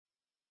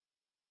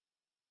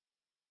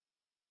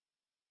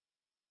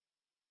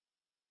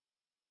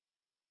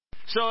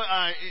So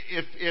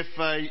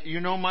if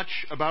you know much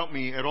about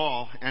me at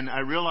all, and I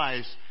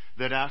realize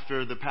that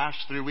after the past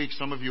 3 weeks,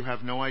 some of you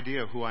have no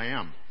idea who I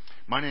am.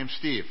 My name's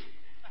Steve.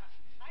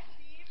 Hi,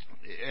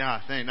 Steve. Yeah,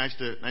 thanks.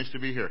 Nice to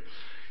be here.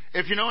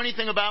 If you know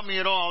anything about me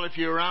at all, if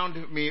you're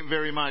around me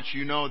very much,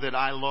 you know that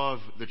I love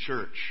the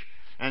church.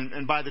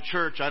 And by the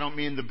church, I don't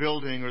mean the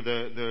building or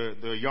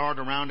the yard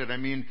around it. I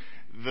mean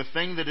the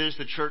thing that is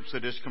the church,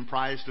 that is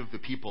comprised of the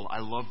people. I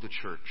love the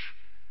church.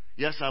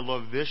 Yes, I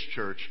love this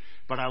church,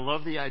 but I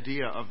love the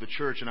idea of the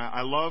church. And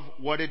I love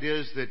what it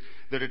is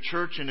that a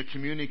church and a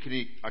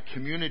community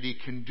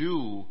can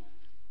do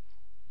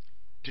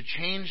to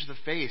change the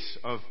face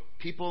of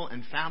people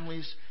and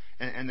families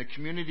and the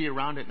community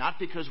around it, not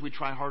because we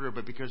try harder,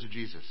 but because of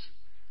Jesus.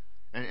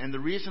 And the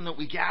reason that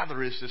we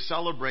gather is to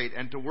celebrate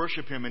and to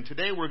worship Him. And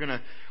today we're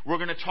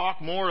gonna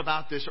talk more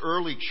about this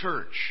early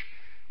church.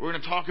 We're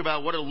gonna talk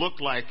about what it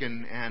looked like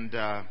and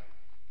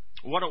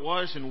what it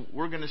was, and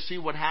we're gonna see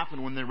what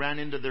happened when they ran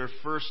into their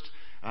first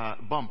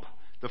bump,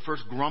 the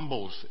first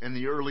grumbles in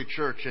the early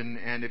church.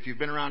 And if you've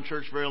been around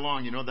church very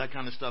long, you know that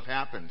kind of stuff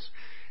happens.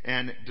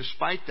 And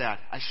despite that,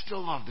 I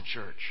still love the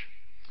church.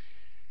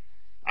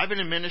 I've been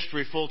in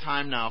ministry full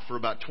time now for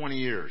about 20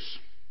 years.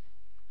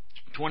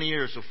 20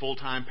 years of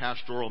full-time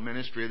pastoral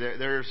ministry.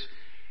 There's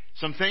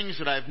some things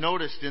that I've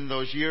noticed in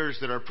those years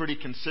that are pretty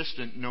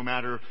consistent no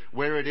matter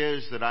where it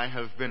is that I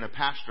have been a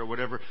pastor,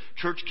 whatever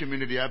church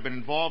community I've been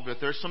involved with.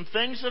 There's some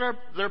things that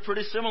are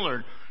pretty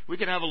similar. We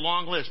could have a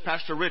long list.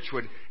 Pastor Rich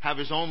would have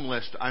his own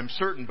list, I'm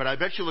certain, but I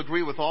bet you'll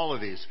agree with all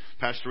of these,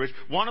 Pastor Rich.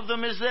 One of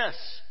them is this.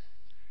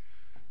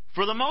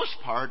 For the most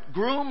part,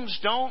 grooms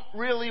don't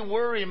really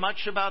worry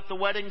much about the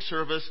wedding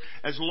service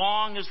as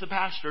long as the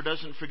pastor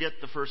doesn't forget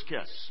the first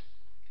kiss.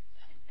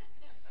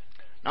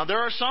 Now, there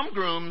are some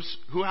grooms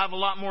who have a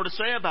lot more to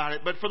say about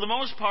it, but for the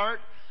most part,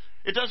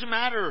 it doesn't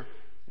matter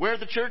where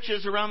the church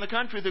is around the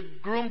country. The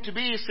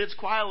groom-to-be sits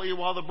quietly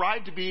while the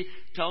bride-to-be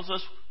tells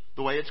us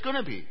the way it's going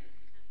to be.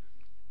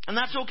 And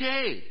that's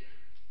okay,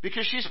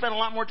 because she spent a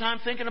lot more time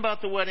thinking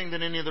about the wedding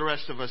than any of the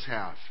rest of us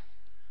have.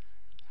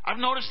 I've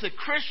noticed that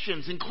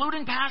Christians,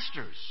 including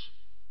pastors,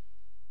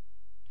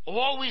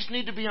 always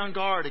need to be on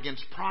guard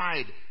against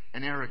pride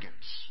and arrogance.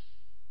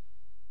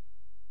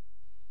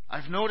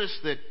 I've noticed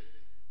that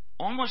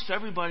almost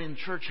everybody in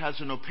church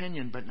has an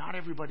opinion, but not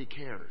everybody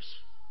cares.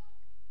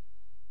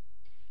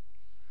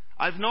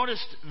 I've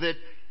noticed that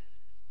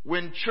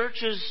when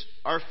churches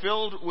are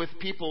filled with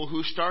people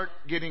who start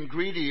getting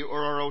greedy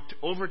or are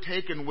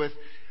overtaken with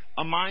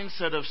a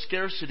mindset of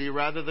scarcity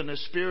rather than a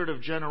spirit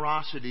of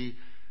generosity,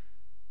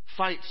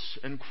 fights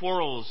and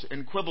quarrels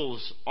and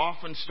quibbles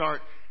often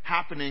start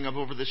happening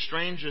over the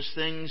strangest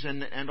things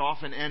and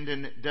often end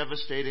in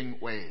devastating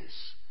ways.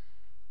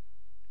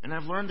 And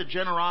I've learned that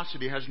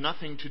generosity has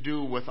nothing to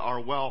do with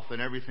our wealth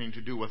and everything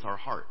to do with our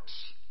hearts.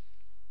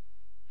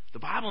 The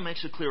Bible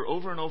makes it clear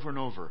over and over and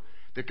over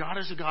that God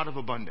is a God of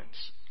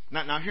abundance.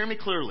 Now hear me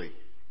clearly.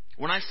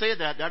 When I say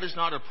that, that is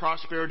not a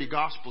prosperity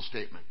gospel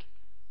statement.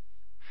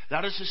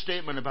 That is a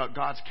statement about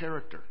God's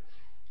character.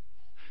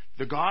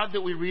 The God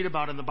that we read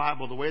about in the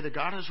Bible, the way that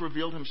God has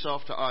revealed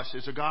Himself to us,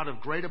 is a God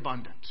of great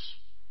abundance.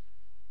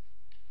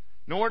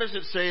 Nor does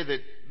it say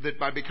that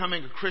by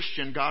becoming a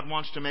Christian, God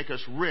wants to make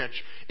us rich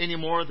any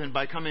more than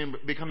by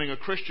becoming a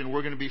Christian,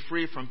 we're going to be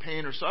free from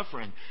pain or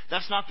suffering.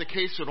 That's not the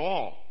case at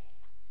all.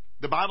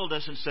 The Bible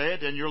doesn't say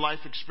it, and your life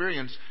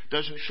experience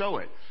doesn't show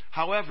it.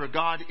 However,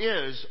 God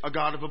is a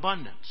God of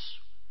abundance.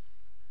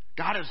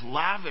 God has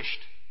lavished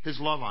His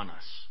love on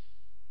us.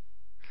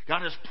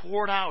 God has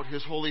poured out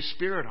His Holy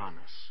Spirit on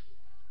us.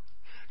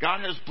 God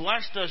has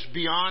blessed us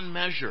beyond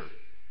measure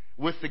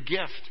with the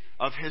gift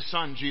of His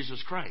Son,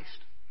 Jesus Christ.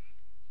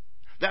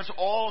 That's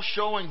all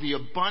showing the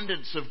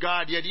abundance of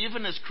God. Yet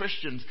even as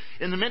Christians,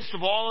 in the midst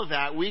of all of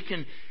that, we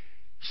can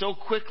so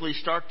quickly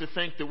start to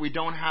think that we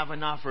don't have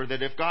enough, or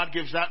that if God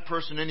gives that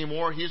person any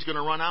more, He's going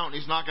to run out and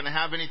He's not going to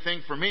have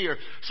anything for me, or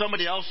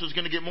somebody else is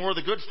going to get more of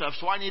the good stuff,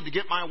 so I need to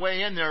get my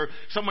way in there.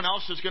 Someone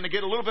else is going to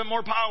get a little bit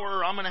more power,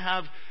 or I'm going to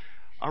have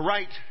a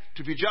right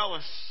to be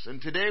jealous.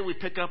 And today we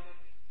pick up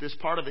this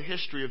part of the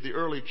history of the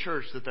early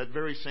church that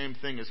very same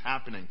thing is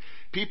happening.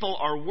 People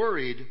are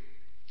worried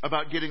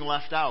about getting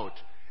left out,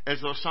 as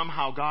though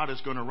somehow God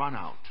is going to run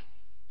out.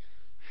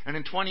 And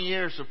in 20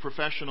 years of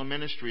professional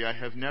ministry, I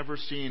have never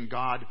seen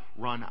God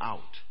run out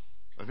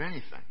of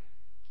anything.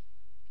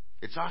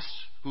 It's us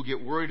who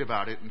get worried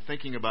about it and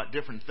thinking about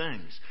different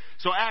things.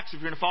 So Acts,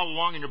 if you're going to follow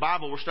along in your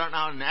Bible, we're starting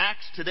out in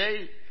Acts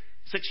today,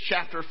 6th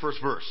chapter,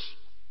 1st verse.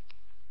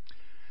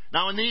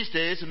 Now in these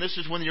days, and this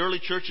is when the early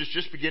church is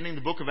just beginning,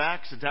 the book of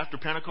Acts, it's after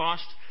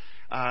Pentecost,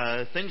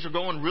 things are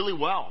going really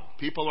well.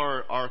 People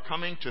are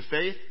coming to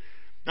faith.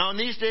 Now in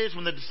these days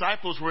when the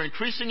disciples were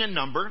increasing in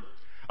number,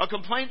 a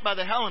complaint by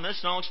the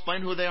Hellenists, and I'll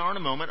explain who they are in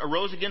a moment,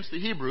 arose against the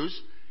Hebrews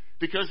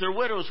because their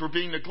widows were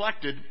being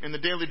neglected in the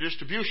daily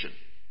distribution.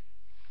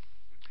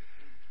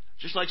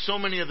 Just like so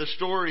many of the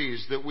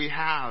stories that we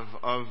have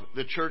of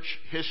the church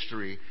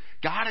history,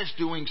 God is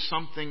doing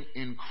something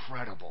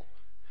incredible.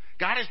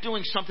 God is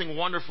doing something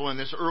wonderful in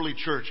this early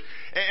church.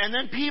 And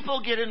then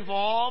people get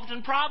involved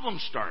and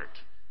problems start.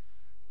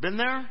 Been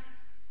there?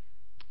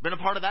 Been a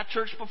part of that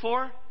church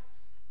before?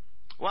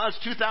 Well, it's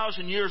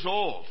 2,000 years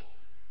old.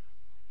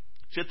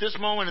 See, at this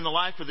moment in the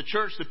life of the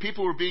church, the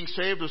people who were being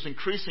saved was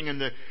increasing, and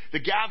the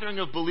gathering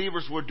of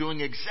believers were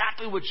doing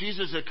exactly what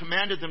Jesus had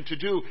commanded them to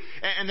do.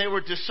 And they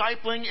were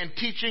discipling and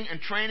teaching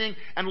and training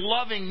and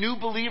loving new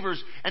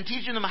believers and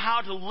teaching them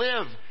how to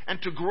live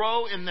and to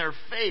grow in their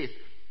faith.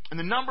 And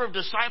the number of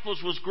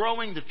disciples was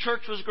growing, the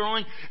church was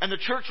growing, and the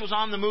church was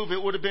on the move.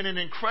 It would have been an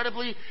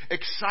incredibly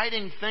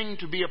exciting thing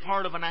to be a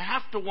part of. And I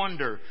have to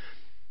wonder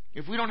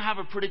if we don't have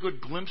a pretty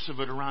good glimpse of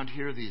it around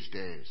here these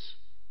days.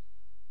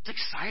 It's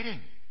exciting.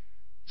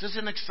 This is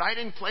an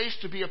exciting place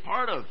to be a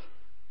part of.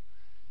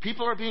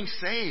 People are being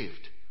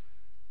saved.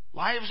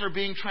 Lives are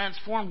being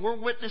transformed.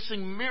 We're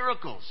witnessing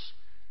miracles.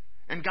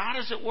 And God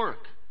is at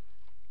work.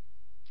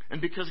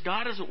 And because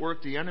God is at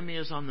work, the enemy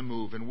is on the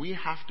move, and we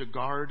have to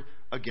guard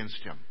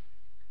against him.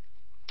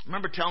 I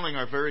remember telling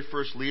our very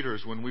first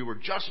leaders when we were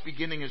just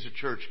beginning as a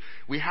church,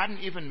 we hadn't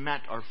even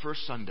met our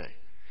first Sunday.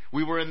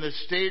 We were in this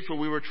stage where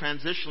we were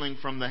transitioning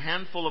from the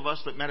handful of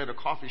us that met at a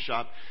coffee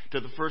shop to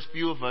the first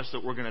few of us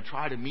that were going to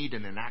try to meet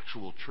in an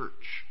actual church.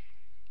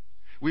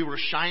 We were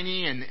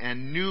shiny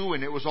and new,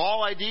 and it was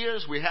all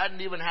ideas. We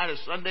hadn't even had a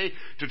Sunday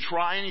to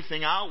try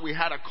anything out. We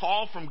had a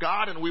call from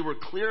God, and we were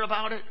clear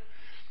about it.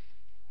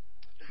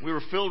 We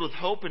were filled with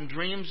hope and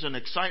dreams and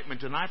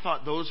excitement, and I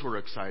thought those were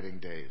exciting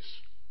days.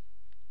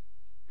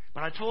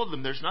 But I told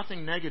them there's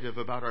nothing negative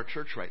about our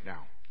church right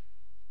now.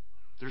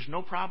 There's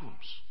no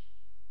problems.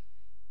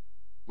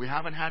 We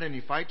haven't had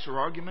any fights or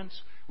arguments.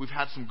 We've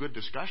had some good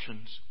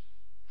discussions.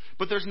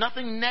 But there's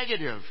nothing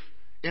negative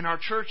in our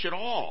church at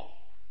all.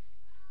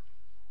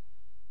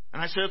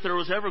 And I said if there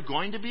was ever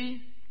going to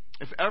be,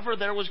 if ever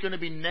there was going to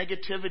be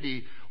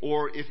negativity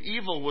or if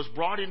evil was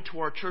brought into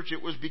our church,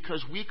 it was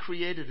because we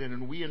created it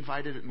and we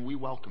invited it and we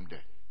welcomed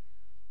it.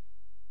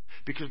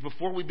 Because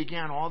before we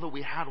began, all that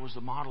we had was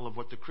the model of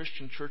what the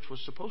Christian church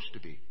was supposed to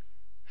be.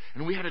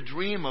 And we had a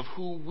dream of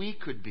who we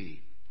could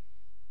be.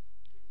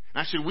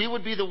 And I said we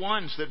would be the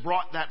ones that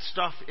brought that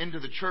stuff into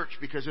the church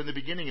because in the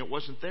beginning it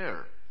wasn't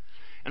there.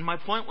 And my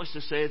point was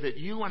to say that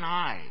you and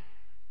I,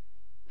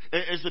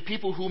 as the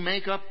people who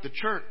make up the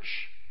church,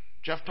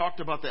 Jeff talked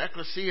about the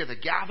ecclesia, the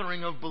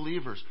gathering of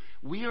believers,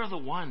 we are the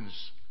ones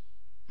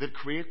that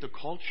create the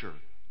culture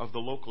of the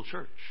local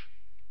church.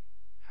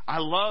 I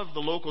love the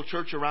local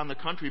church around the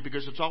country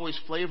because it's always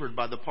flavored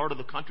by the part of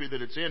the country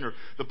that it's in or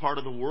the part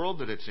of the world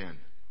that it's in.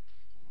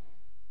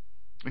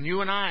 And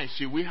you and I,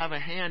 see, we have a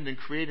hand in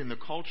creating the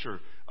culture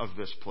of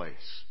this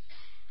place.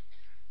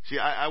 See,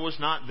 I was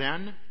not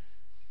then,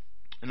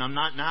 and I'm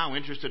not now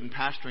interested in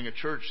pastoring a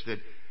church that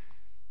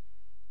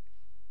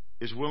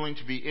is willing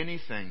to be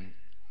anything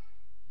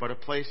but a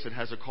place that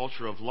has a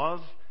culture of love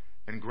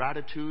and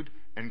gratitude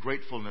and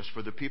gratefulness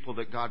for the people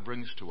that God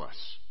brings to us.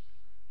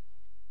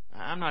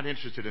 I'm not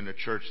interested in a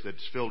church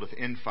that's filled with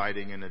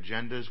infighting and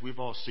agendas. We've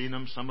all seen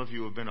them. Some of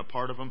you have been a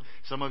part of them.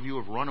 Some of you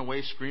have run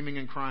away screaming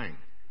and crying.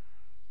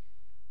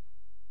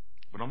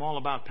 But I'm all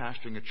about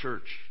pastoring a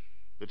church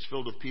that's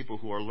filled with people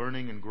who are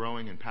learning and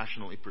growing and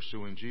passionately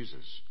pursuing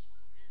Jesus.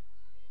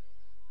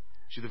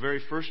 See, the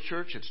very first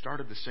church, it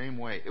started the same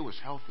way. It was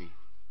healthy.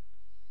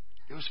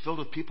 It was filled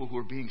with people who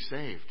were being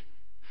saved.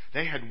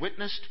 They had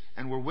witnessed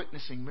and were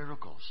witnessing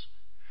miracles.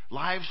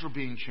 Lives were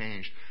being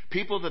changed.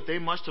 People that they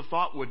must have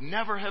thought would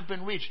never have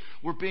been reached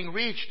were being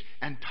reached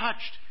and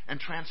touched and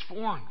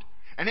transformed.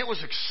 And it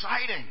was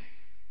exciting.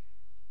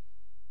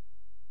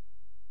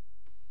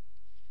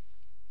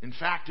 In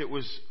fact, it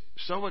was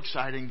so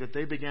exciting that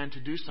they began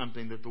to do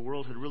something that the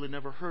world had really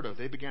never heard of.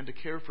 They began to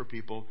care for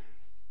people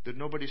that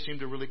nobody seemed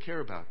to really care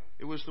about.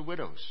 It was the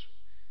widows.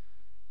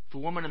 If a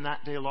woman in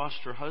that day lost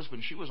her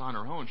husband, she was on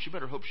her own. She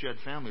better hope she had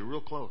family real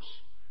close.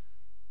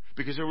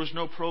 Because there was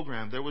no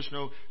program. There was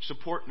no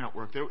support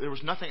network. There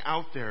was nothing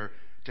out there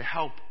to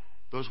help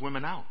those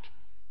women out.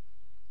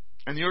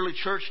 And the early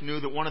church knew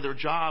that one of their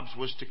jobs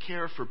was to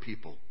care for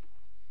people.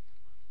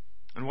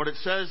 And what it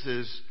says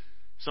is,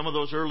 some of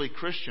those early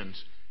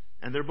Christians,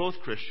 and they're both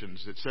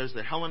Christians, it says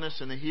the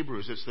Hellenists and the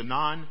Hebrews. It's the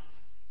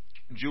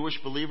non-Jewish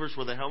believers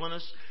were the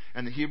Hellenists,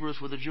 and the Hebrews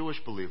were the Jewish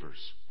believers.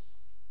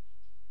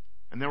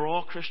 And they were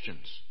all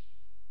Christians.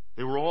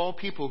 They were all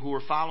people who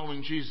were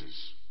following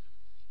Jesus.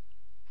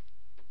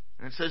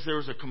 And it says there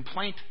was a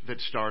complaint that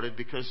started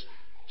because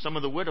some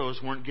of the widows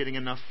weren't getting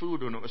enough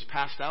food when it was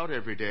passed out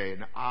every day.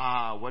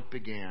 And what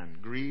began?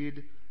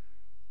 Greed,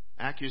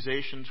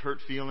 accusations, hurt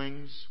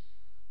feelings,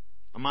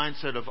 a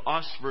mindset of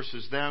us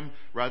versus them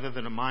rather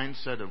than a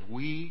mindset of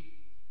we.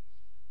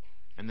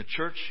 And the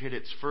church hit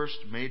its first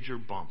major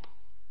bump.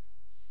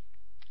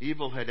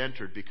 Evil had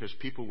entered because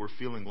people were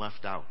feeling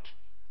left out.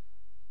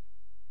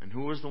 And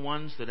who was the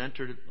ones that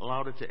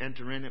allowed it to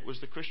enter in? It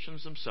was the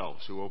Christians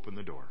themselves who opened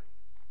the door.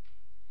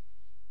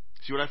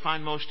 See, what I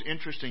find most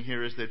interesting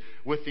here is that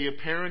with the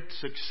apparent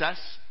success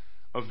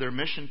of their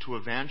mission to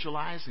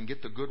evangelize and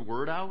get the good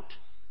word out,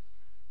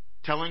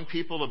 telling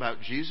people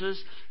about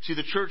Jesus. See,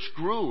 the church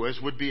grew as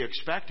would be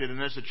expected,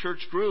 and as the church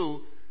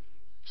grew,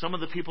 some of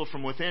the people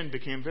from within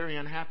became very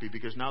unhappy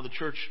because now the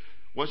church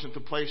wasn't the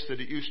place that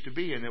it used to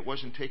be, and it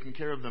wasn't taking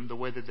care of them the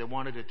way that they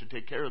wanted it to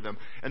take care of them,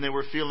 and they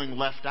were feeling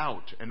left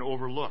out and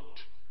overlooked.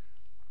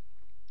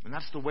 And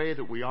that's the way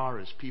that we are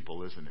as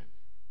people, isn't it?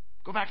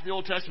 Go back to the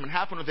Old Testament. It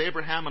happened with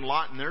Abraham and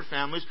Lot and their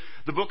families.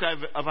 The book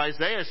of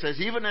Isaiah says,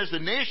 even as the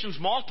nations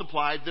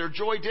multiplied, their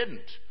joy didn't.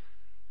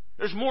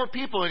 There's more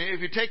people, and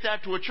if you take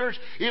that to a church,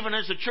 even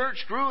as the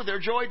church grew, their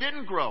joy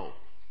didn't grow.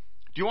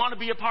 Do you want to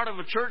be a part of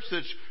a church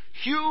that's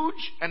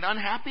huge and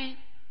unhappy?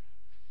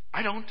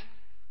 I don't.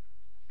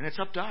 And it's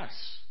up to us.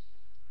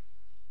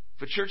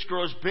 If a church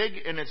grows big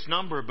in its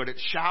number, but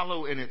it's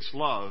shallow in its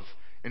love,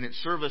 in its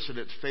service and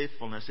its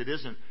faithfulness, it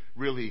isn't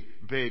really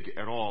big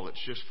at all.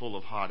 It's just full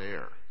of hot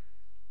air.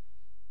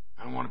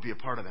 I don't want to be a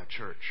part of that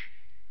church.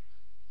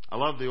 I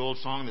love the old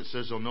song that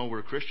says they'll know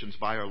we're Christians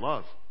by our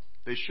love.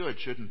 They should,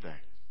 shouldn't they?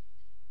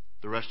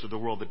 The rest of the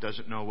world that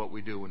doesn't know what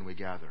we do when we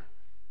gather.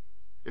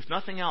 If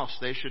nothing else,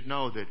 they should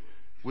know that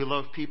we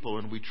love people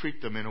and we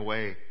treat them in a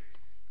way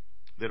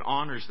that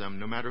honors them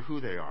no matter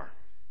who they are.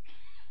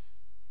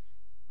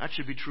 That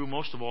should be true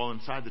most of all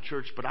inside the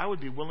church, but I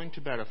would be willing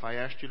to bet if I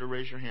asked you to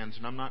raise your hands,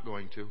 and I'm not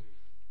going to.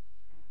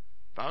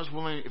 If I was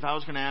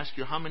going to ask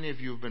you, how many of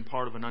you have been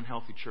part of an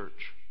unhealthy church?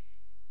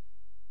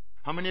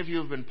 How many of you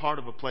have been part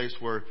of a place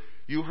where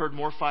you heard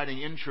more fighting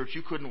in church,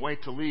 you couldn't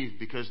wait to leave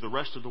because the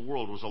rest of the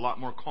world was a lot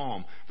more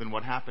calm than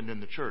what happened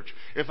in the church?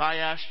 If I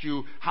asked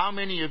you, how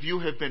many of you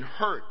have been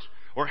hurt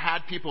or had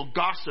people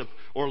gossip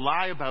or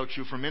lie about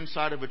you from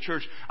inside of a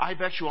church, I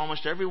bet you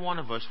almost every one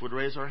of us would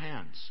raise our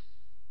hands.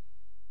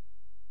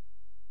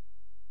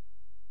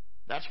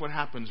 That's what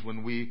happens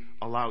when we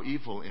allow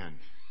evil in.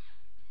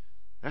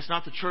 That's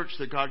not the church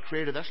that God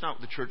created. That's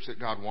not the church that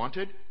God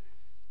wanted.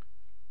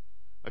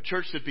 A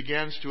church that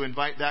begins to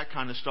invite that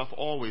kind of stuff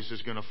always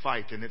is going to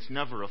fight, and it's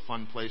never a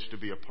fun place to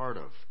be a part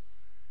of.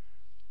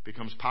 It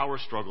becomes power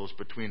struggles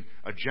between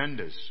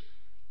agendas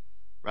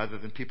rather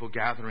than people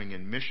gathering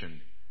in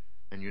mission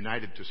and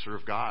united to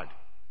serve God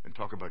and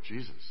talk about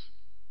Jesus.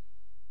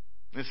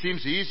 And it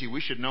seems easy. We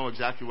should know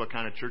exactly what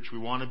kind of church we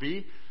want to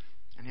be.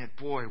 And yet,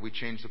 boy, we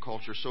change the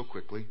culture so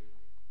quickly.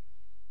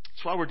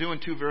 That's why we're doing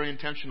two very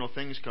intentional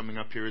things coming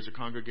up here as a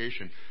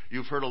congregation.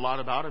 You've heard a lot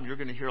about them. You're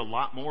going to hear a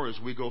lot more as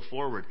we go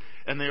forward.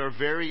 And they are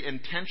very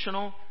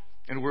intentional,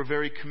 and we're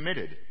very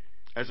committed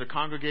as a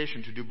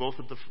congregation to do both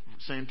at the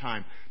same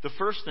time. The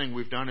first thing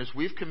we've done is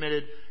we've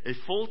committed a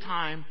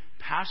full-time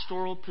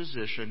pastoral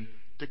position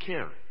to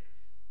care.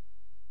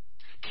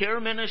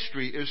 Care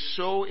ministry is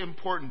so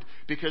important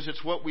because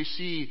it's what we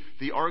see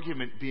the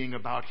argument being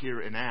about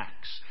here in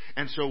Acts.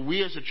 And so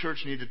we as a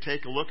church need to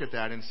take a look at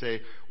that and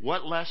say,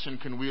 what lesson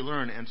can we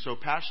learn? And so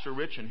Pastor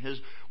Rich and his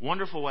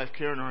wonderful wife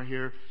Karen are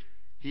here.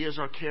 He is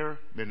our care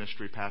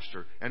ministry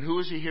pastor. And who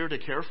is he here to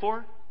care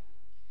for?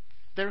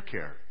 Their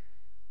care.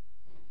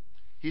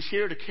 He's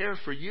here to care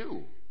for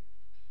you.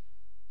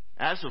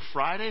 As of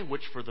Friday,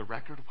 which for the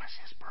record was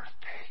his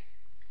birthday.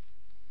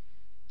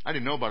 I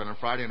didn't know about it on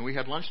Friday, and we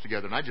had lunch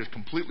together, and I just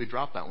completely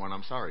dropped that one.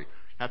 I'm sorry.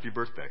 Happy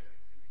birthday.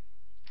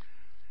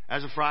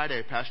 As of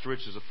Friday, Pastor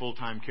Rich is a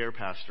full-time care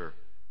pastor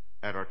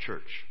at our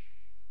church.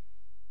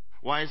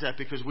 Why is that?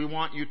 Because we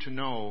want you to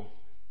know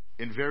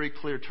in very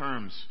clear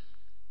terms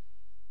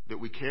that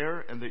we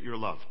care and that you're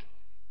loved.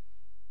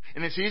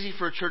 And it's easy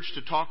for a church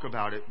to talk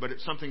about it, but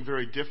it's something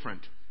very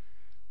different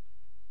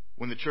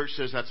when the church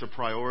says that's a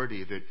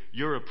priority, that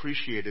you're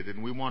appreciated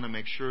and we want to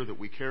make sure that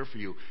we care for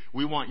you.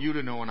 We want you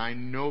to know, and I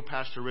know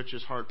Pastor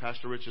Rich's heart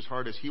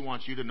is he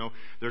wants you to know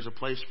there's a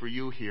place for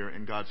you here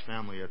in God's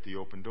family at the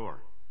Open Door.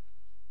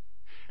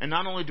 And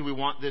not only do we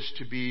want this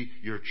to be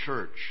your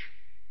church,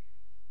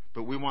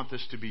 but we want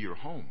this to be your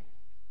home.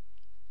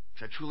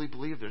 Because I truly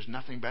believe there's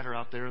nothing better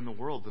out there in the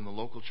world than the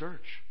local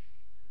church.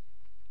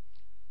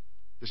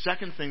 The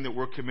second thing that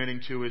we're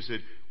committing to is that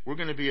we're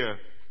going to be a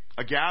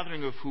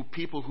gathering of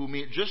people who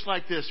meet just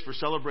like this for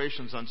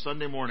celebrations on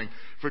Sunday morning,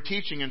 for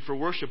teaching and for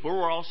worship, but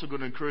we're also going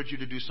to encourage you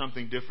to do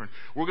something different.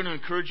 We're going to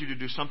encourage you to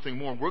do something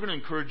more. We're going to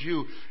encourage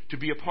you to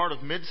be a part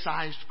of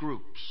mid-sized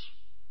groups.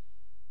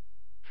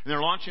 And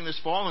they're launching this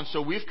fall, and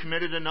so we've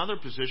committed another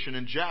position,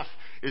 and Jeff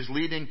is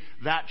leading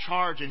that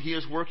charge, and he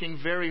is working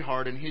very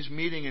hard, and he's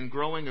meeting and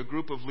growing a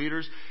group of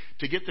leaders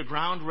to get the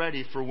ground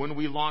ready for when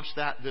we launch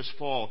that this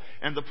fall.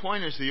 And the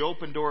point is the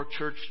Open Door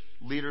Church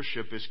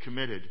leadership is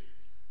committed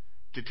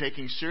to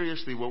taking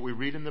seriously what we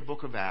read in the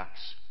book of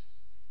Acts,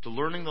 to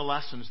learning the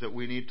lessons that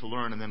we need to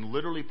learn, and then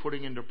literally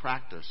putting into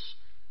practice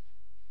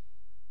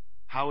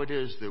how it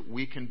is that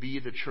we can be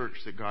the church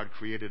that God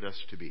created us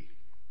to be.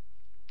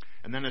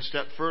 And then a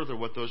step further,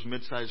 what those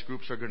mid-sized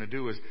groups are going to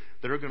do is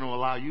they're going to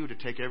allow you to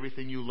take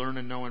everything you learn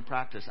and know and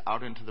practice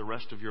out into the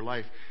rest of your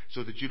life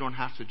so that you don't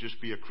have to just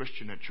be a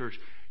Christian at church.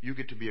 You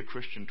get to be a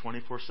Christian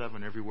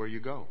 24/7 everywhere you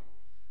go.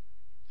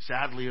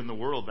 Sadly, in the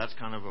world, that's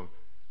kind of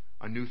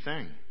a new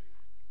thing.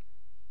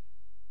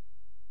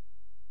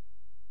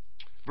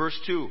 Verse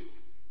 2,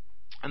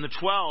 And the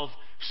 12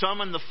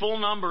 summoned the full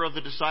number of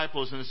the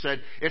disciples and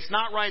said, it's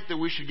not right that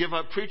we should give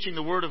up preaching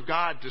the Word of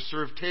God to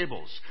serve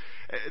tables.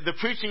 The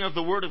preaching of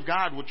the Word of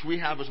God, which we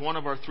have as one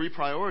of our 3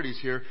 priorities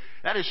here,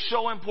 that is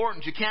so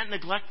important. You can't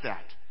neglect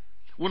that.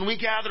 When we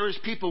gather as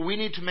people, we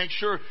need to make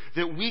sure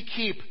that we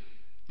keep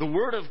the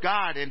Word of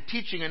God and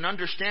teaching and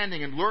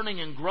understanding and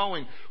learning and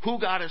growing who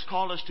God has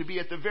called us to be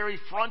at the very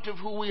front of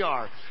who we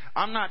are.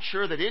 I'm not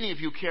sure that any of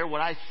you care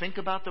what I think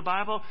about the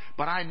Bible,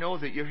 but I know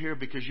that you're here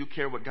because you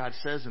care what God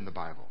says in the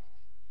Bible.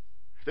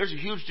 There's a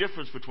huge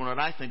difference between what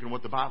I think and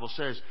what the Bible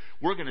says.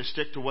 We're going to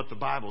stick to what the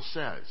Bible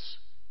says.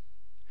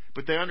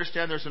 But they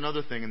understand there's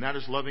another thing, and that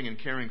is loving and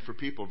caring for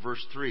people.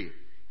 Verse 3.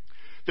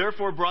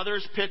 Therefore,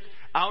 brothers, pick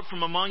out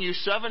from among you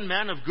 7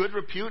 men of good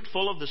repute,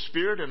 full of the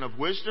Spirit and of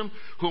wisdom,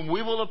 whom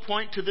we will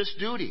appoint to this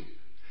duty.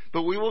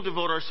 But we will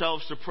devote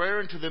ourselves to prayer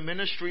and to the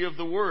ministry of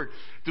the Word.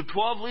 The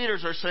 12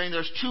 leaders are saying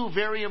there's 2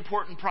 very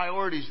important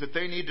priorities that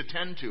they need to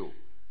tend to.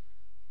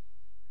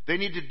 They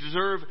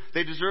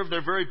deserve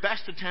their very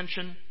best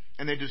attention,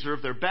 and they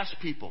deserve their best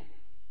people.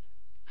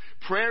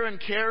 Prayer and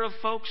care of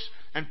folks,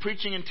 and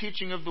preaching and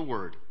teaching of the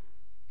Word.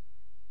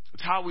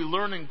 It's how we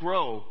learn and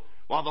grow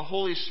while the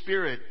Holy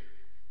Spirit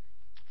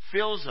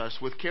fills us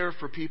with care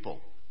for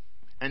people.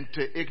 And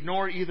to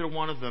ignore either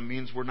one of them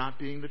means we're not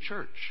being the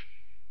church.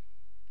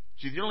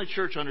 See, the only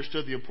church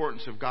understood the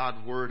importance of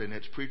God's Word and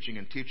its preaching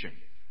and teaching.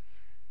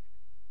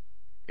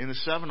 In the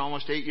 7,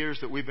 almost 8 years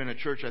that we've been a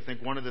church, I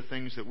think one of the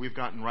things that we've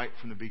gotten right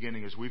from the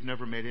beginning is we've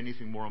never made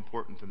anything more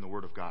important than the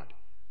Word of God.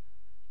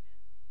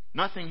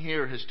 Nothing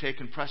here has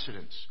taken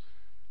precedence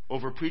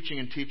over preaching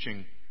and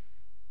teaching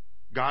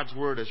God's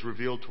Word as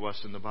revealed to us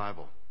in the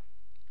Bible.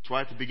 That's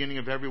why at the beginning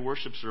of every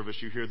worship service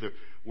you hear that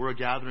we're a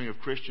gathering of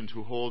Christians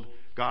who hold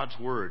God's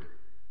Word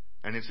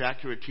and its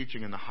accurate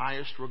teaching in the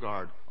highest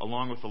regard,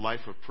 along with the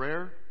life of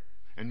prayer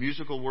and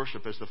musical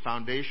worship as the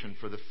foundation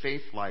for the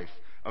faith life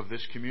of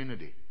this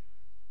community.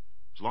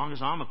 As long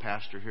as I'm a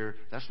pastor here,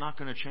 that's not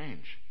going to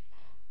change.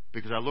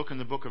 Because I look in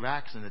the book of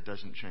Acts and it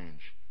doesn't change.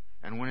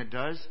 And when it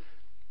does,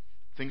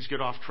 things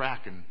get off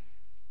track and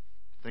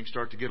things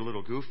start to get a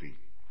little goofy.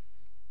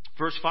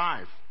 Verse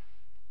 5.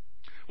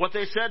 What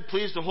they said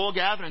pleased the whole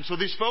gathering. So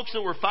these folks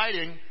that were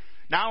fighting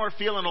now are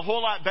feeling a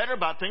whole lot better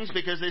about things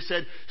because they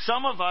said,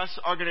 some of us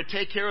are going to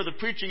take care of the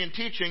preaching and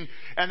teaching,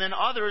 and then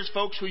others,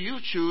 folks who you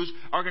choose,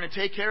 are going to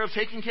take care of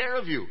taking care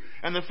of you.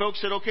 And the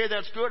folks said, okay,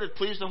 that's good. It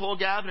pleased the whole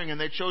gathering.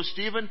 And they chose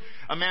Stephen,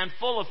 a man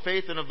full of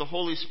faith and of the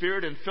Holy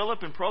Spirit, and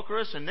Philip and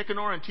Prochorus and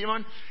Nicanor and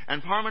Timon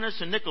and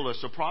Parmenas and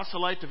Nicholas, a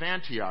proselyte of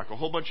Antioch. A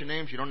whole bunch of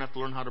names. You don't have to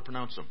learn how to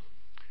pronounce them.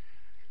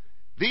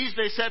 These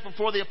they set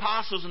before the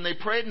apostles, and they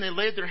prayed and they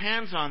laid their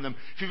hands on them.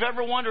 If you've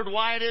ever wondered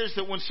why it is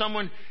that when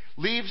someone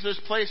leaves this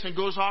place and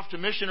goes off to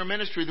mission or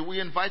ministry that we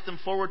invite them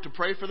forward to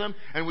pray for them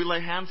and we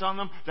lay hands on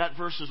them, that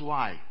verse is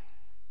why.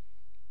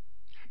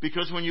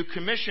 Because when you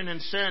commission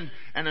and send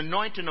and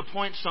anoint and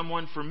appoint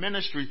someone for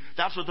ministry,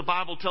 that's what the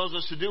Bible tells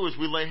us to do, is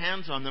we lay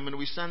hands on them and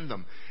we send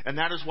them. And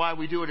that is why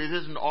we do it. It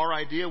isn't our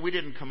idea. We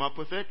didn't come up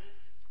with it.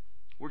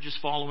 We're just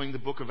following the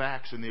book of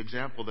Acts and the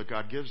example that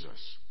God gives us.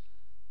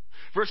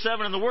 Verse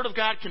 7, and the word of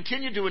God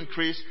continued to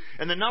increase,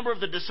 and the number of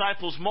the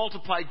disciples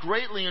multiplied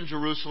greatly in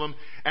Jerusalem,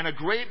 and a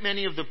great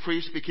many of the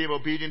priests became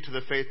obedient to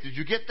the faith. Did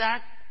you get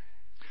that?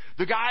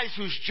 The guys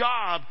whose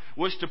job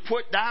was to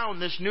put down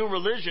this new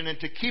religion and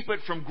to keep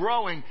it from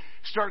growing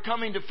start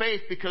coming to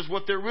faith because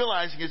what they're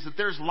realizing is that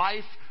there's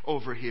life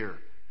over here.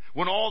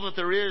 When all that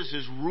there is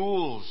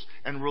rules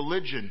and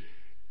religion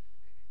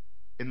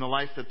in the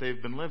life that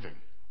they've been living.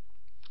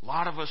 A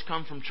lot of us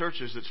come from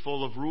churches that's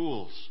full of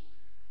rules.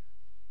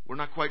 We're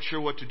not quite sure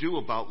what to do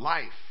about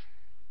life.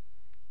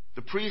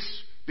 The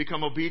priests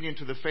become obedient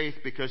to the faith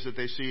because that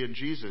they see in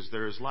Jesus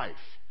there is life.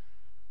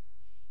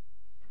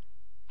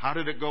 How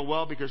did it go?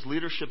 Well, because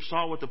leadership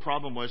saw what the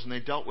problem was and they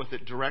dealt with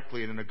it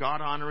directly and in a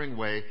God-honoring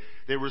way.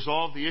 They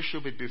resolved the issue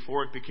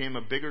before it became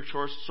a bigger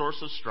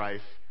source of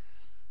strife.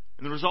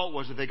 And the result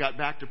was that they got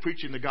back to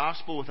preaching the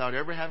gospel without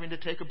ever having to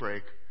take a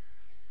break.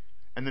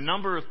 And the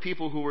number of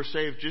people who were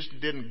saved just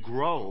didn't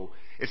grow.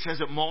 It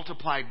says it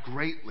multiplied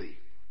greatly.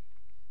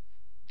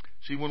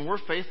 See, when we're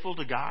faithful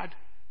to God,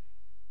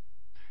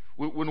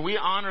 when we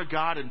honor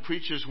God and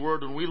preach His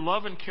Word, when we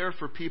love and care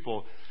for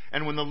people,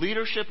 and when the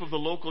leadership of the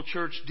local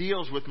church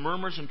deals with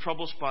murmurs and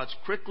trouble spots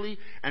quickly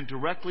and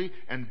directly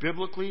and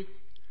biblically,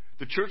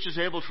 the church is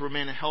able to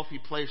remain a healthy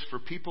place for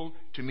people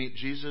to meet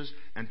Jesus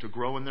and to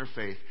grow in their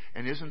faith.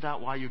 And isn't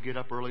that why you get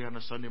up early on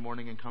a Sunday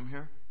morning and come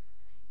here?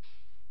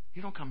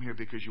 You don't come here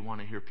because you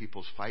want to hear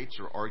people's fights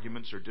or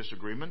arguments or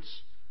disagreements.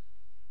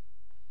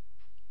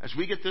 As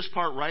we get this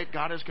part right,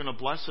 God is going to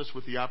bless us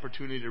with the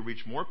opportunity to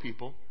reach more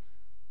people.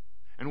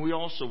 And we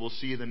also will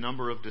see the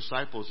number of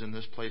disciples in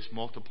this place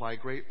multiply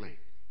greatly.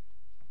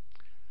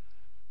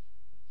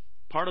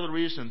 Part of the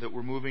reason that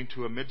we're moving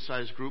to a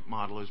mid-sized group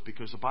model is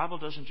because the Bible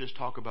doesn't just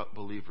talk about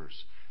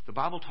believers. The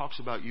Bible talks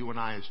about you and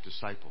I as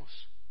disciples.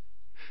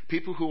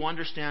 People who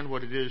understand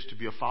what it is to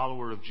be a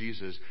follower of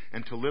Jesus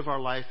and to live our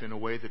life in a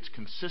way that's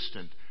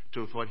consistent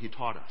with what He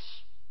taught us.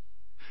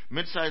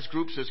 Mid-sized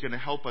groups is going to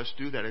help us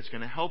do that. It's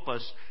going to help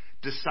us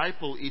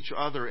disciple each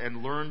other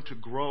and learn to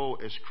grow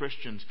as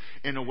Christians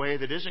in a way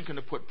that isn't going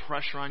to put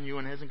pressure on you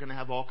and isn't going to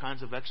have all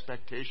kinds of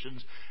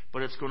expectations,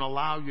 but it's going to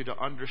allow you to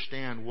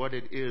understand what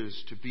it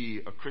is to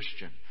be a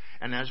Christian.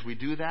 And as we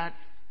do that,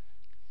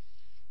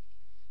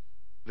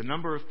 the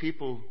number of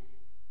people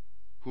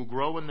who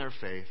grow in their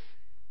faith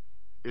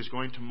is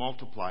going to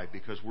multiply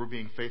because we're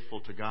being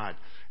faithful to God.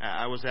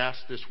 I was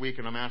asked this week,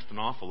 and I'm asked an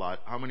awful lot,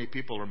 how many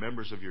people are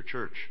members of your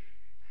church?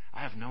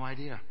 I have no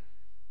idea.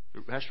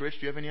 Pastor Rich,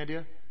 do you have any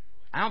idea?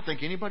 I don't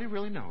think anybody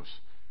really knows.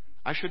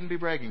 I shouldn't be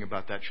bragging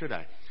about that, should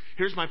I?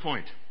 Here's my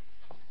point.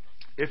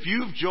 If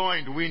you've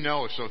joined, we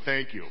know, so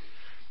thank you.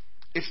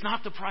 It's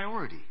not the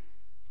priority.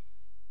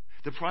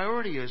 The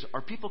priority is,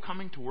 are people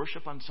coming to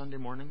worship on Sunday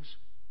mornings?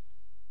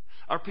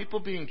 Are people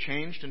being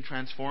changed and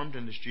transformed,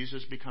 and is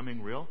Jesus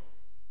becoming real?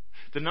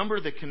 The number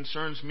that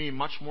concerns me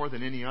much more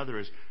than any other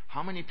is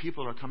how many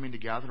people are coming to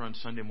gather on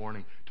Sunday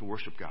morning to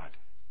worship God.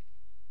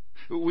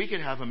 We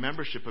could have a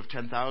membership of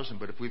 10,000,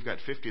 but if we've got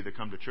 50 that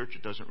come to church,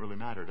 it doesn't really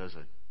matter, does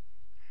it?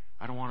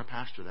 I don't want to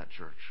pastor that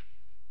church.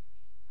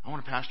 I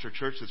want to pastor a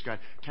church that's got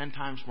 10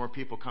 times more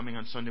people coming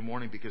on Sunday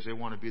morning because they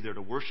want to be there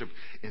to worship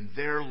in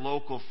their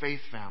local faith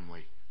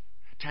family.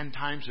 10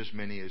 times as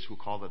many as who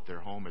call it their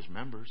home as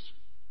members.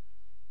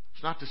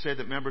 It's not to say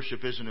that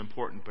membership isn't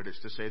important, but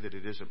it's to say that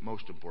it isn't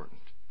most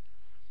important.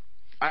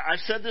 I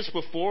said this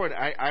before, and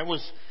I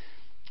was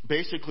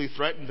basically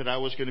threatened that I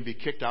was going to be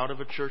kicked out of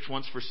a church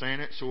once for saying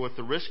it. So with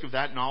the risk of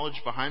that knowledge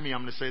behind me,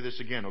 I'm going to say this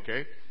again,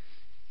 okay?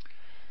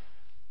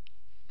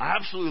 I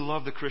absolutely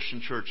love the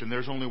Christian church, and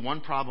there's only one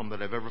problem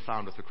that I've ever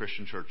found with the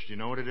Christian church. Do you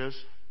know what it is?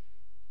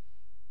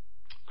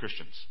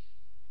 Christians.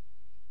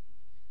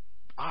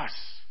 Us.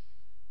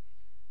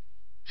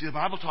 See, the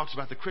Bible talks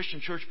about the Christian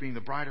church being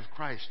the bride of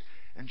Christ,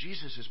 and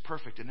Jesus is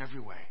perfect in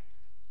every way.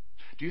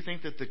 Do you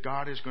think that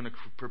God is going to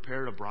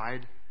prepare a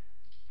bride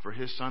for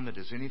His Son that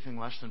is anything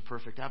less than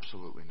perfect?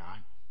 Absolutely not.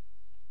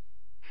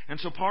 And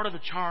so part of the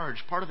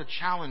charge, part of the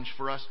challenge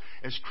for us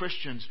as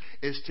Christians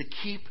is to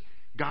keep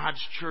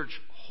God's church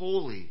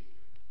holy.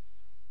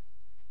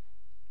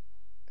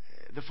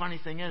 The funny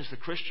thing is, the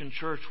Christian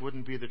church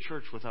wouldn't be the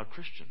church without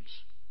Christians.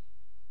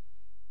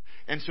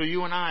 And so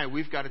you and I,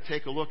 we've got to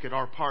take a look at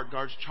our part.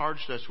 God's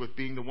charged us with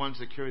being the ones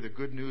that carry the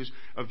good news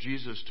of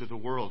Jesus to the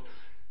world.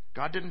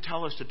 God didn't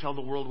tell us to tell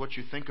the world what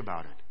you think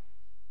about it.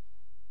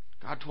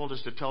 God told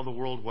us to tell the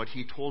world what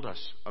He told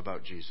us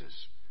about Jesus.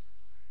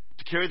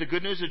 To carry the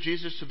good news of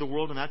Jesus to the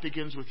world, and that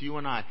begins with you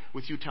and I.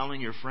 With you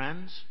telling your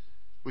friends,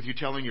 with you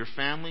telling your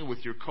family,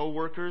 with your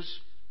coworkers,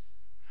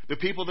 the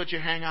people that you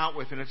hang out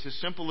with. And it's as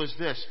simple as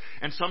this.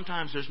 And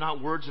sometimes there's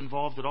not words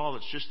involved at all.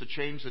 It's just the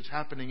change that's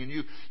happening in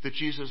you, that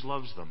Jesus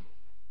loves them.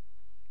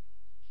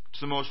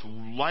 It's the most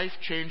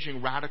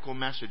life-changing, radical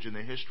message in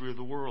the history of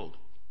the world.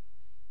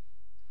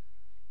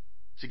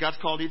 See, God's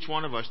called each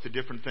one of us to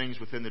different things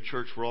within the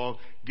church. We're all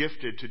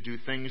gifted to do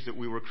things that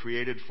we were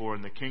created for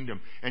in the kingdom.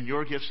 And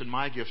your gifts and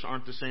my gifts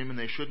aren't the same, and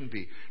they shouldn't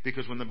be.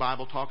 Because when the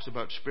Bible talks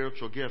about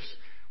spiritual gifts,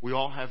 we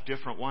all have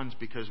different ones,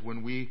 because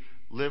when we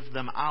live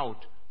them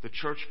out, the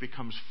church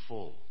becomes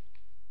full.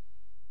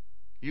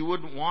 You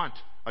wouldn't want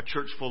a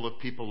church full of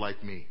people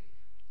like me.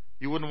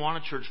 You wouldn't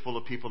want a church full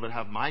of people that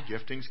have my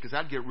giftings, because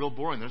that'd get real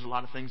boring. There's a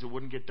lot of things that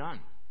wouldn't get done.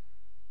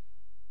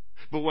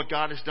 But what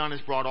God has done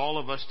is brought all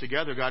of us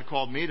together. God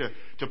called me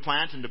to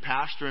plant and to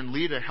pastor and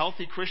lead a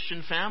healthy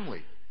Christian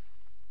family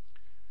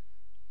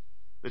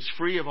that's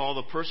free of all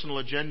the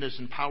personal agendas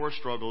and power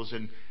struggles,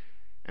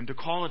 and to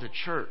call it a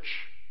church.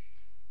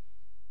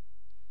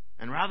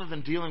 And rather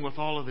than dealing with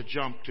all of the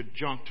junk,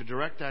 to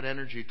direct that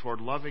energy toward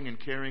loving and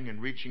caring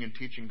and reaching and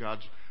teaching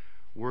God's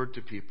Word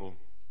to people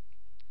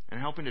and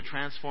helping to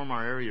transform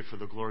our area for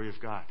the glory of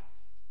God.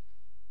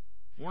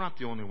 We're not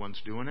the only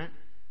ones doing it.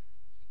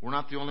 We're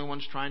not the only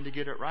ones trying to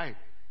get it right.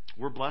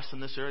 We're blessed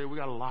in this area. We've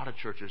got a lot of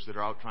churches that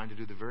are out trying to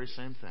do the very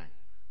same thing.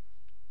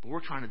 But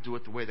we're trying to do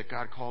it the way that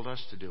God called us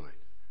to do it.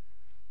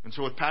 And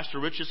so with Pastor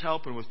Rich's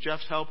help, and with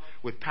Jeff's help,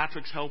 with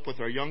Patrick's help,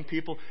 with our young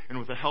people, and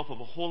with the help of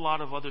a whole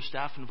lot of other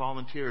staff and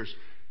volunteers,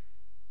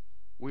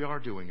 we are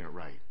doing it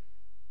right.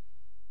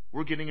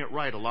 We're getting it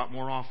right a lot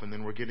more often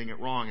than we're getting it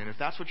wrong. And if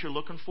that's what you're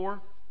looking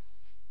for,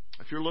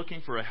 if you're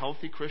looking for a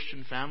healthy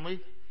Christian family,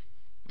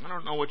 I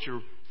don't know what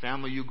your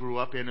family you grew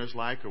up in is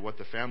like, or what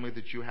the family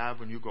that you have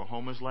when you go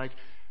home is like,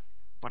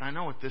 but I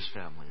know what this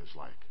family is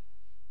like.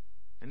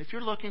 And if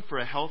you're looking for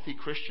a healthy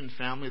Christian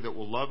family that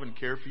will love and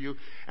care for you,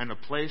 and a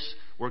place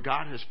where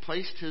God has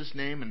placed His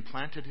name and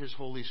planted His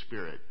Holy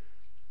Spirit,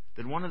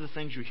 then one of the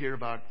things you hear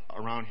about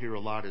around here a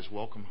lot is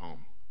welcome home.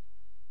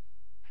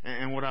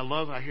 And what I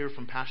love, I hear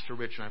from Pastor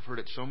Rich, and I've heard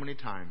it so many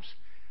times,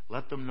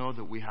 let them know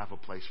that we have a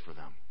place for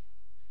them.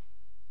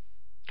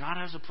 God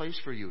has a place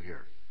for you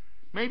here.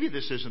 Maybe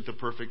this isn't the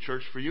perfect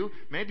church for you.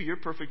 Maybe your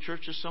perfect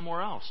church is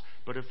somewhere else.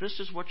 But if this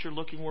is what you're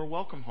looking for,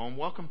 welcome home.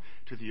 Welcome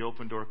to the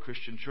Open Door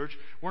Christian Church.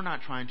 We're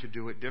not trying to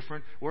do it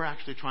different. We're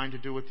actually trying to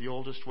do it the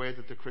oldest way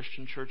that the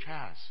Christian church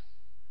has.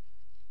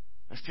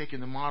 That's taking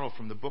the model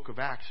from the book of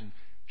Acts and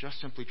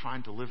just simply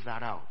trying to live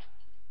that out.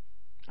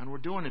 And we're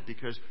doing it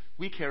because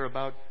we care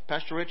about,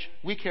 Pastor Rich,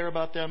 we care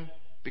about them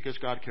because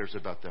God cares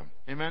about them.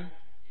 Amen?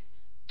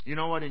 You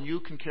know what? And you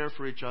can care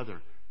for each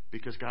other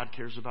because God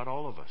cares about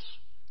all of us.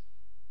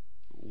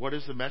 What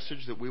is the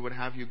message that we would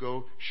have you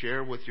go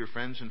share with your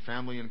friends and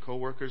family and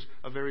coworkers?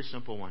 A very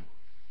simple one.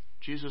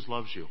 Jesus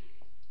loves you.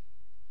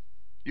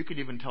 You can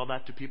even tell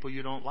that to people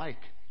you don't like.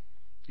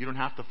 You don't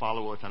have to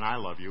follow it with an I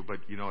love you, but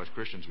as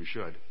Christians we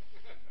should.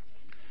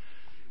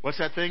 What's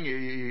that thing?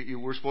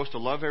 We're supposed to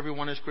love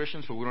everyone as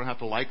Christians, but we don't have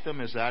to like them.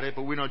 Is that it?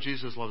 But we know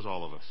Jesus loves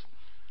all of us.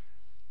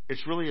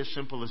 It's really as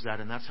simple as that,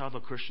 and that's how the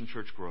Christian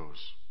church grows.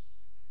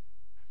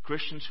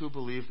 Christians who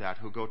believe that,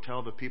 who go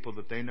tell the people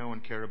that they know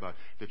and care about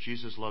that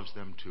Jesus loves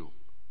them too.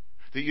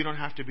 That you don't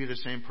have to be the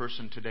same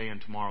person today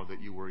and tomorrow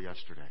that you were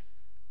yesterday.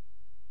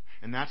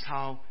 And that's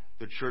how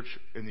the church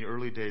in the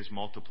early days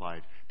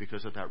multiplied,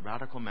 because of that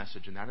radical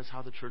message, and that is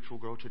how the church will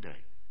grow today.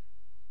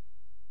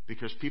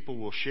 Because people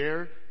will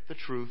share the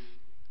truth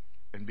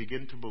and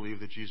begin to believe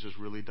that Jesus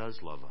really does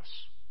love us.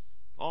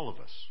 All of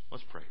us.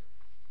 Let's pray.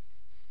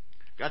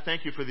 God,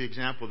 thank you for the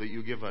example that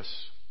you give us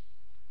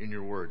in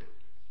your word.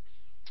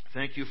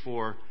 Thank you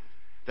for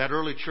that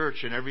early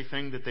church and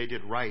everything that they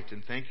did right.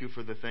 And thank you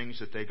for the things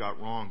that they got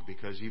wrong,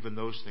 because even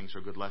those things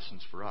are good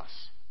lessons for us.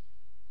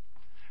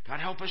 God,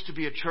 help us to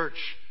be a church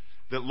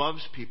that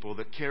loves people,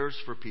 that cares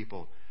for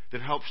people,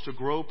 that helps to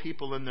grow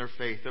people in their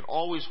faith, that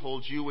always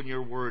holds you and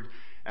your word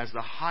as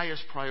the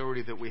highest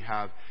priority that we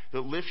have,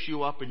 that lifts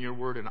you up in your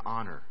word in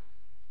honor.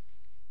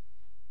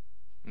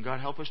 And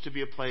God, help us to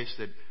be a place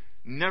that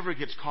never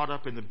gets caught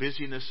up in the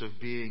busyness of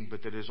being,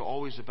 but that is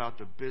always about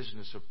the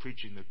business of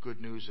preaching the good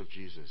news of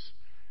Jesus,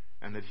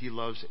 and that He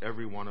loves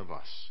every one of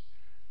us.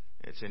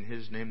 It's in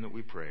His name that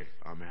we pray.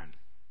 Amen.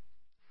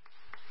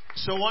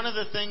 So one of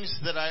the things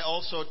that I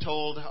also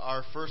told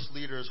our first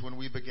leaders when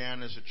we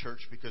began as a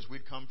church, because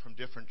we'd come from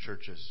different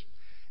churches,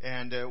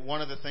 and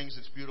one of the things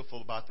that's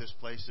beautiful about this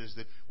place is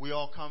that we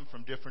all come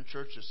from different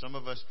churches. Some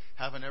of us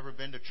haven't ever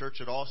been to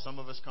church at all. Some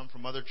of us come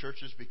from other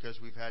churches because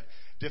we've had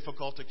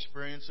difficult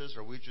experiences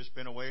or we've just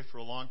been away for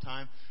a long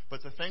time.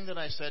 But the thing that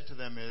I said to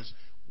them is,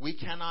 we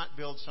cannot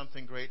build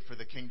something great for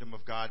the kingdom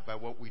of God by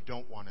what we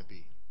don't want to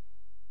be.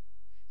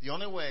 The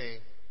only way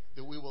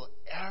that we will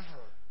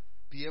ever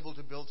be able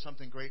to build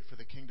something great for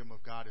the kingdom of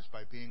God is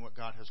by being what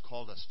God has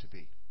called us to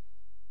be.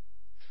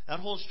 That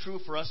holds true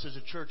for us as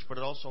a church, but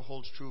it also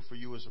holds true for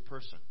you as a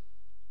person.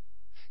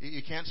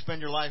 You can't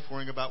spend your life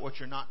worrying about what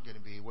you're not going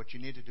to be. What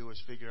you need to do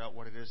is figure out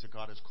what it is that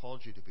God has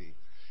called you to be.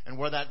 And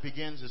where that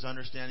begins is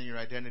understanding your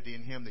identity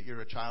in Him, that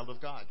you're a child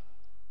of God,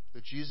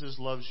 that Jesus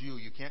loves you.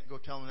 You can't go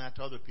telling that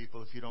to other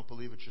people if you don't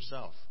believe it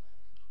yourself.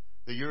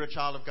 That you're a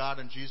child of God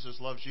and Jesus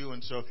loves you.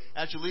 And so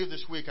as you leave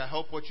this week, I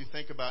hope what you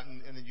think about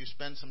and that you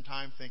spend some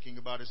time thinking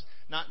about is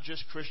not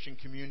just Christian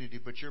community,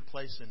 but your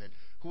place in it.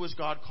 Who has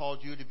God called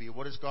you to be?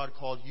 What has God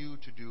called you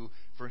to do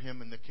for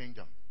Him in the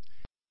kingdom?